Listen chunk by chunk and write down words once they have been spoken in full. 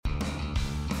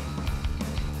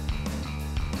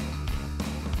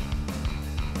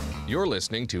You're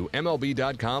listening to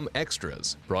MLB.com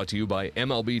Extras, brought to you by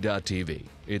MLB.tv.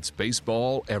 It's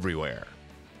baseball everywhere.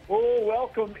 Well,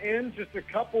 welcome in. Just a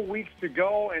couple weeks to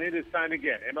go, and it is time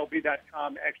again.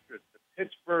 MLB.com Extras, the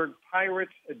Pittsburgh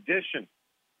Pirates edition.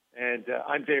 And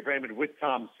I'm Dave Raymond with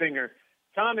Tom Singer.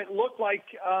 Tom, it looked like,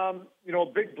 a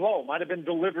big blow might have been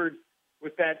delivered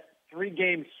with that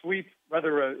three-game sweep,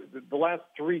 the last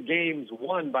three games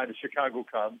won by the Chicago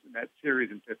Cubs in that series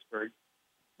in Pittsburgh.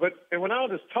 But they went out on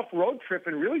this tough road trip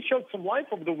and really showed some life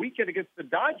over the weekend against the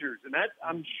Dodgers, and that,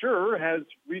 I'm sure, has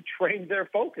retrained their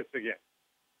focus again.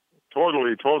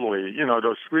 Totally.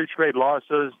 Those three straight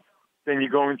losses, then you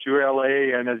go into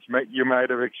L.A., and as you might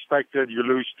have expected, you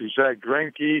lose to Zach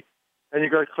Greinke, and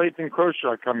you got Clayton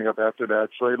Kershaw coming up after that.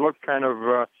 So it looked kind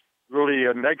of really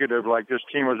negative, like this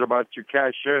team was about to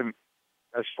cash in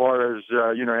as far as,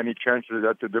 any chances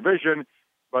at the division.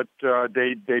 But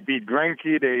they beat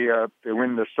Greinke. They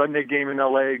win the Sunday game in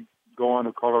L.A., go on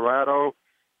to Colorado,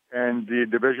 and the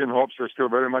division hopes are still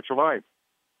very much alive.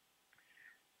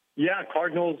 Yeah,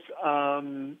 Cardinals,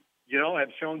 have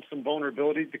shown some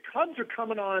vulnerability. The Cubs are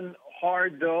coming on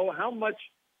hard, though. How much?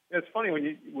 It's funny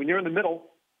when you're in the middle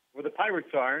where the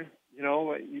Pirates are.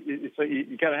 It's like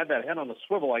you got to have that head on a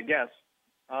swivel, I guess.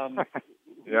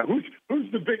 Yeah. Who's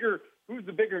the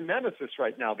bigger nemesis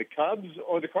right now, the Cubs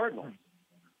or the Cardinals?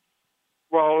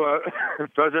 Well,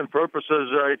 present purposes,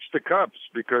 it's the Cubs,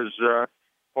 because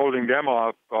holding them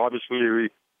off obviously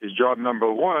is job number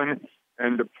one.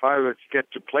 And the Pirates get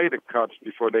to play the Cubs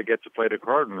before they get to play the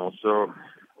Cardinals. So,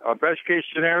 best case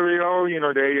scenario,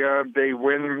 they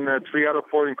win 3 out of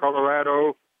 4 in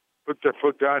Colorado, put their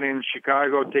foot down in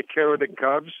Chicago, take care of the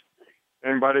Cubs,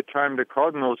 and by the time the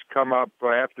Cardinals come up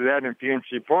after that in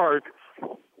PNC Park,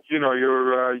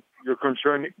 your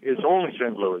concern is only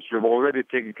St. Louis. You've already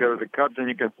taken care of the Cubs, and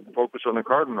you can focus on the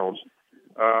Cardinals.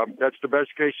 That's the best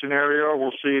case scenario.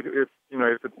 We'll see if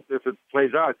it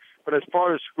plays out. But as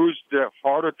far as who's the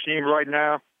harder team right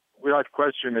now, without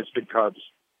question, it's the Cubs.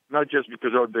 Not just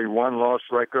because of the one-loss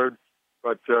record,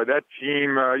 but that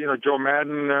team. Joe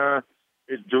Madden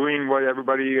is doing what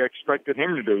everybody expected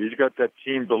him to do. He's got that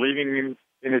team believing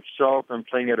in itself and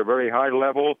playing at a very high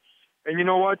level. And you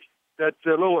know what? That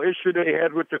little issue they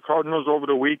had with the Cardinals over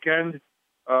the weekend,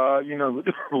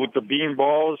 with the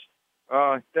beanballs.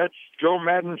 That's Joe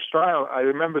Madden's style. I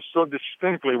remember so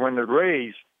distinctly when the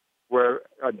Rays were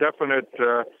a definite,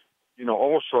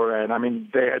 all-star. I mean,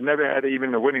 they had never had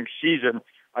even a winning season.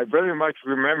 I very much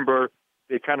remember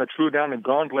they kind of threw down the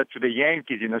gauntlet to the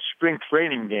Yankees in a spring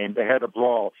training game. They had a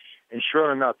brawl. And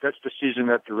sure enough, that's the season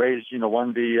that the Rays,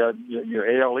 won the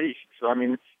AL East. So, I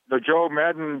mean, Joe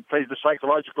Madden plays the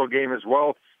psychological game as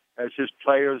well as his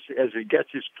players, as he gets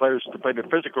his players to play the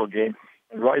physical game.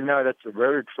 And right now, that's a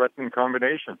very threatening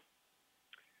combination.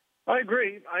 I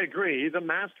agree. He's a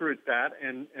master at that,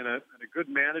 and a good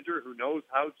manager who knows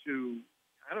how to,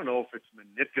 I don't know if it's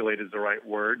manipulate is the right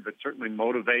word, but certainly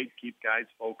motivate, keep guys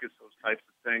focused, those types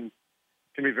of things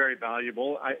can be very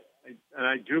valuable.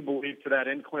 I do believe to that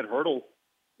end, Clint Hurdle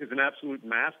is an absolute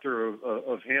master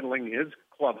of handling his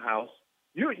clubhouse.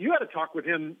 You had a talk with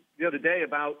him the other day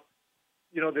about,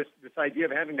 this idea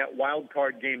of having that wild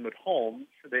card game at home,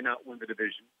 should they not win the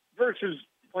division, versus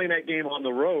playing that game on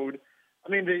the road. I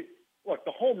mean, the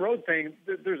home road thing,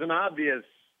 there's an obvious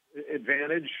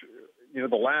advantage,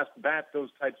 the last bat, those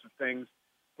types of things.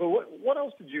 But what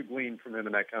else did you glean from him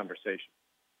in that conversation?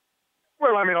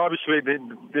 Well, I mean, obviously,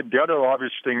 the other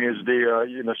obvious thing is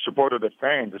the support of the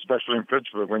fans, especially in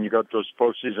Pittsburgh, when you got those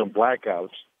postseason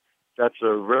blackouts. That's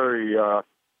a very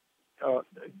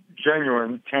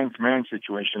genuine 10th man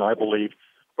situation, I believe.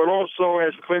 But also,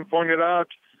 as Clint pointed out,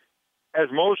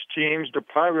 as most teams, the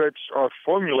Pirates are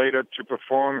formulated to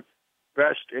perform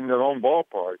best in their own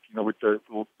ballpark, with the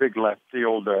big left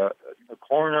field the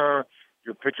corner.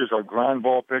 Your pitchers are ground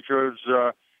ball pitchers.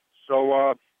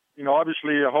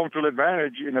 Obviously, a home field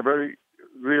advantage in a very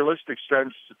realistic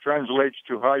sense translates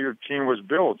to how your team was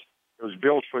built. It was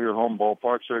built for your home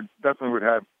ballpark, so it definitely would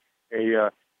have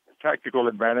a tactical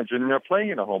advantage in playing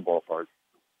in a home ballpark.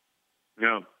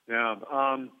 Yeah.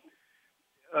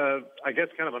 I guess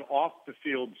kind of an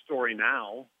off-the-field story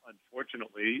now,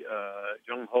 unfortunately.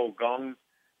 Jung Ho Kang,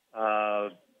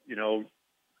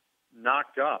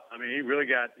 knocked up. I mean, he really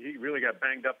got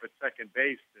banged up at second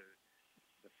base.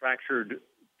 The fractured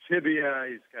tibia.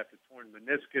 He's got the torn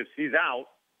meniscus. He's out.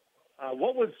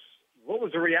 What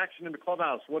was the reaction in the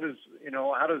clubhouse? How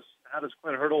does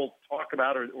Clint Hurdle talk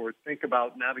about or think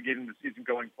about navigating the season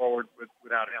going forward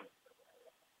without him?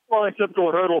 Well, in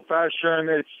typical Hurdle fashion,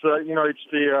 it's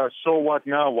the so what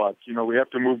now what. We have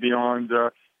to move beyond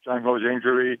Jung Ho's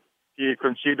injury. He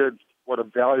conceded what a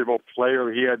valuable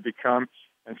player he had become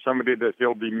and somebody that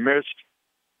he'll be missed.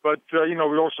 But, we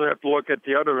also have to look at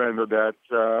the other end of that.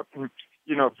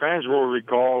 Fans will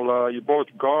recall both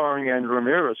Gong and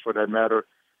Ramirez, for that matter,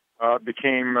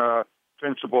 became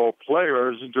principal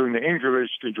players during the injuries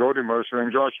to Jody Mercer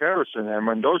and Josh Harrison. And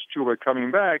when those two were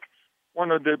coming back, one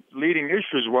of the leading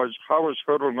issues was how was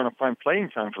Hertl going to find playing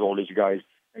time for all these guys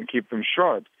and keep them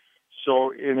sharp?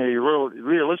 So in a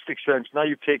realistic sense, now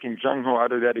you've taken Jung Ho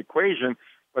out of that equation,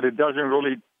 but it doesn't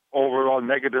really overall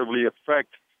negatively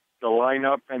affect the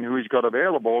lineup and who he's got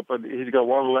available, but he's got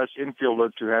one less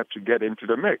infielder to have to get into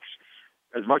the mix.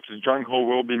 As much as Jung Ho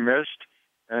will be missed,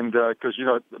 and because,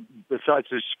 besides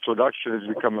his production has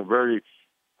become a very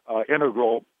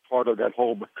integral part of that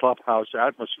whole clubhouse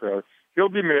atmosphere, he'll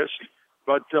be missed.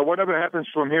 But whatever happens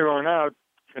from here on out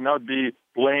cannot be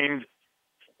blamed,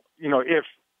 if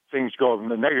things go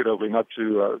negatively, not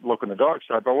to look on the dark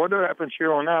side. But whatever happens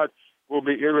here on out will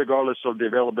be irregardless of the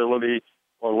availability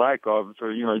or lack of,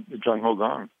 Jung Ho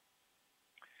Gong.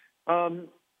 On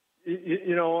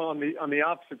the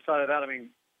opposite side of that,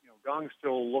 Gong's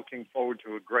still looking forward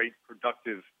to a great,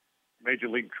 productive major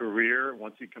league career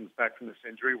once he comes back from this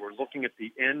injury. We're looking at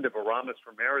the end of Aramis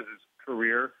Ramirez's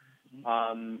career.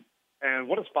 And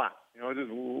what a spot.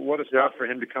 What a spot for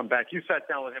him to come back. You sat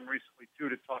down with him recently, too,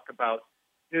 to talk about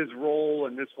his role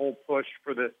in this whole push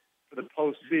for the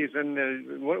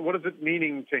postseason. What is it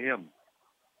meaning to him?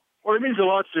 Well, it means a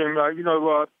lot to him.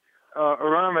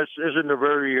 Aramis isn't a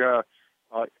very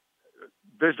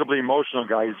visibly emotional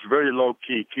guy. He's very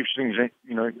low-key, keeps things,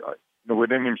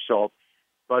 within himself.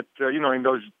 But, in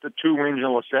the two wins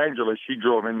in Los Angeles, he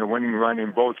drove in the winning run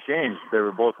in both games. They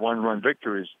were both one-run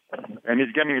victories. And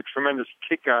he's getting a tremendous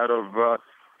kick out of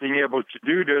being able to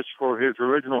do this for his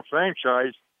original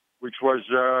franchise, which was,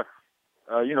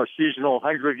 seasonal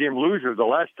 100-game loser the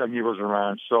last time he was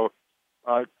around. So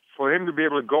for him to be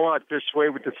able to go out this way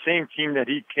with the same team that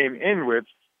he came in with,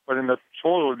 but in a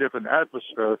totally different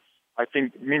atmosphere, I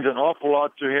think means an awful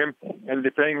lot to him. And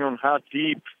depending on how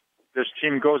deep this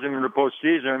team goes into the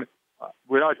postseason,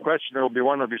 without question, it will be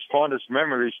one of his fondest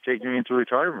memories taking into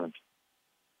retirement.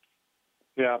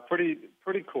 Yeah, pretty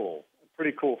cool.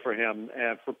 Pretty cool for him,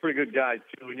 and for a pretty good guy,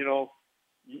 too. And,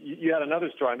 you had another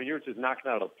story. You were just knocking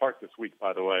out of the park this week,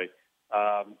 by the way.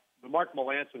 The Mark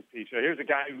Melancon piece. Here's a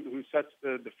guy who sets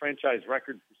the franchise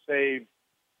record for saves.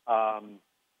 I've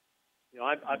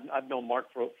known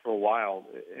Mark for a while,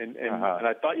 and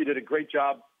I thought you did a great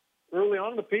job early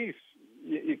on in the piece.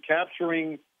 You're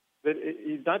capturing that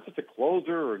he's not just a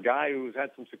closer or a guy who's had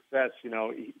some success.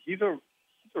 He's a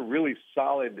really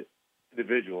solid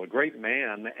individual, a great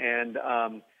man, and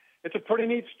it's a pretty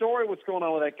neat story what's going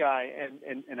on with that guy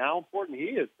and how important he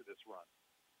is to this run.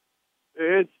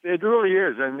 It really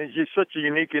is, and he's such a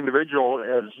unique individual,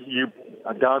 as you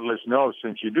doubtless know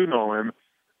since you do know him.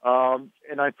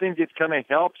 And I think it kind of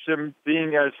helps him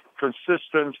being as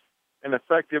consistent and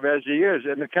effective as he is.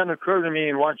 And it kind of occurred to me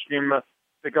in watching him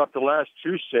pick up the last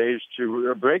two saves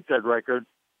to break that record.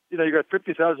 You got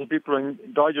 50,000 people in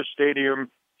Dodger Stadium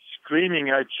screaming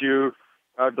at you.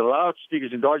 The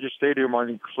loudspeakers in Dodger Stadium are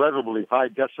incredibly high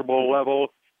decibel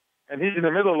level. And he's in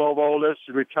the middle of all this,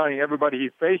 recounting everybody he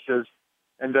faces.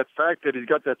 And that fact that he's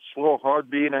got that slow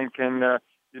heartbeat and can,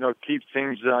 keep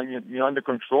things under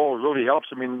control really helps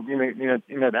him in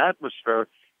that atmosphere.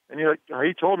 And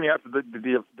he told me after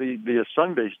the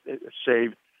Sunday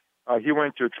save, he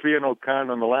went to a 3-0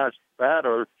 count on the last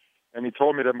batter, and he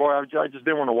told me that, boy, I just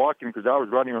didn't want to walk him because I was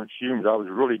running on fumes. I was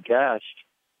really gassed.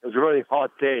 It was a really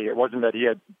hot day. It wasn't that he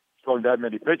had thrown that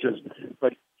many pitches,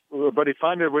 but he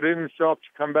found it within himself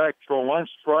to come back, throw one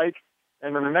strike,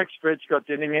 and then the next pitch got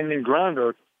the inning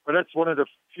grounder. But that's one of the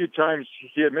few times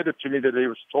he admitted to me that he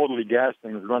was totally gassed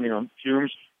and was running on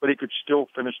fumes, but he could still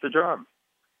finish the job.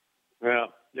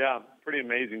 Yeah, pretty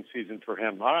amazing season for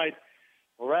him. All right,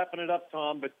 we're wrapping it up,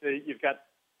 Tom, but you've got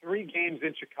 3 games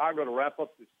in Chicago to wrap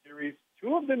up the series,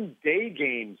 2 of them day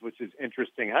games, which is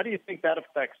interesting. How do you think that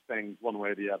affects things one way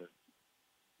or the other?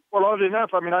 Well, oddly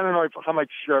enough, I don't know how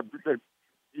much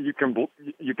you can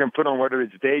put on whether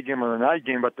it's day game or a night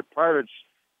game, but the Pirates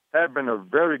have been a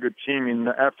very good team in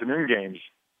the afternoon games.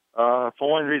 For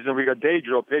one reason, we got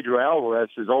Pedro Alvarez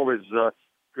is always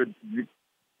good.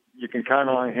 You can count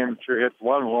on him to hit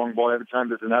one long ball every time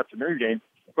there's an afternoon game.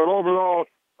 But overall,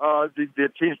 the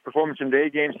team's performance in day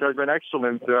games has been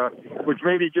excellent, which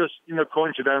may be just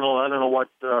coincidental. I don't know what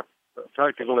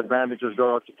tactical advantages there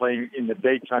are to playing in the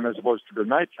daytime as opposed to the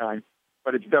nighttime,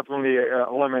 but it's definitely an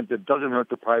element that doesn't hurt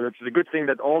the Pirates. It's a good thing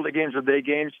that all the games are day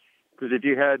games, because if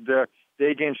you had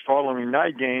day games following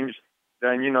night games,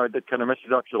 then that kind of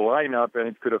messes up your lineup, and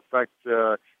it could affect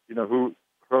who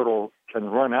Hurdle can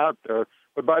run out there.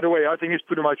 But by the way, I think he's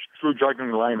pretty much through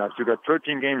juggling the lineups. You've got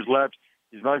 13 games left.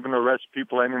 He's not going to rest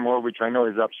people anymore, which I know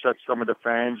has upset some of the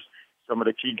fans, some of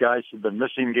the key guys who've been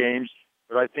missing games.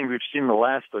 But I think we've seen the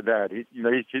last of that. He's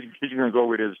going to go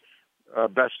with his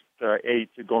best 8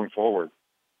 going forward.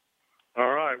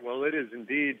 All right. Well, it is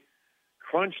indeed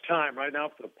crunch time right now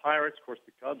for the Pirates. Of course,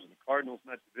 the Cubs and the Cardinals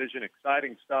in that division.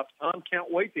 Exciting stuff. Tom,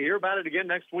 can't wait to hear about it again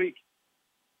next week.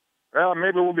 Well,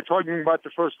 maybe we'll be talking about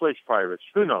the first-place Pirates.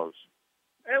 Who knows?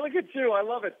 Hey, look at you. I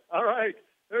love it. All right.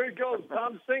 There he goes.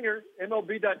 Tom Singer,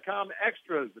 MLB.com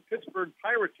Extras, the Pittsburgh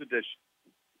Pirates edition.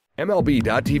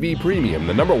 MLB.tv Premium,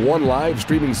 the #1 live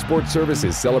streaming sports service,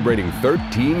 is celebrating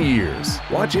 13 years.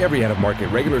 Watch every out-of-market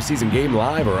regular season game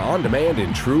live or on demand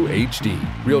in true HD.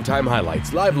 Real-time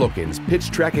highlights, live look-ins,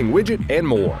 pitch tracking widget, and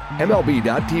more.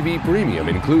 MLB.tv Premium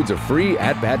includes a free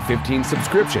At-Bat 15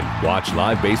 subscription. Watch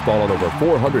live baseball on over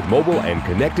 400 mobile and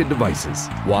connected devices.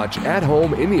 Watch at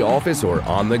home, in the office, or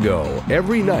on the go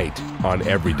every night on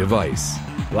every device.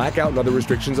 Blackout and other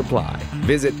restrictions apply.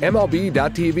 Visit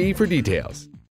MLB.tv for details.